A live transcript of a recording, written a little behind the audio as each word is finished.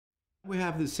We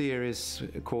have the series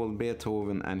called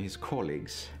Beethoven and His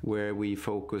Colleagues, where we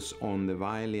focus on the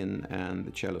violin and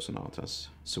the cello sonatas.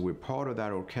 So we're part of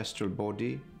that orchestral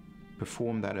body,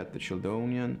 perform that at the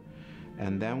Sheldonian,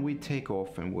 and then we take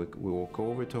off and we walk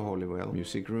over to Holywell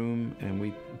Music Room and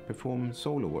we perform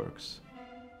solo works.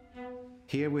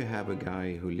 Here we have a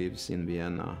guy who lives in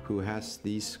Vienna who has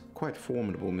these quite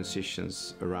formidable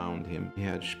musicians around him. He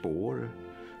had Spohr,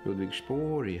 Ludwig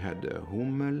Spohr, he had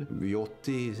Hummel.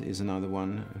 Viotti is another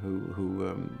one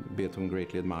who Beethoven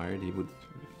greatly admired. He would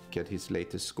get his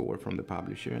latest score from the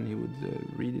publisher and he would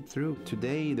read it through.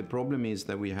 Today the problem is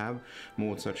that we have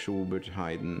Mozart, Schubert,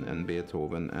 Haydn and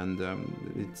Beethoven, and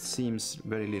it seems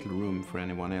very little room for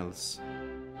anyone else.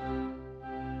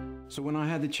 So when I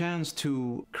had the chance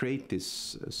to create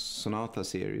this sonata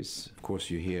series, of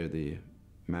course you hear the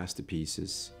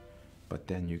masterpieces, but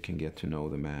then you can get to know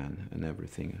the man and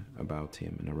everything about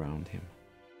him and around him.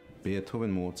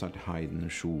 Beethoven, Mozart, Haydn,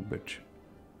 Schubert,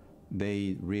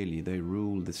 they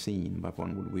rule the scene, but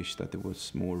one would wish that there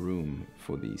was more room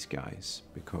for these guys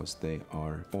because they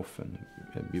are often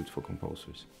beautiful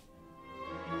composers.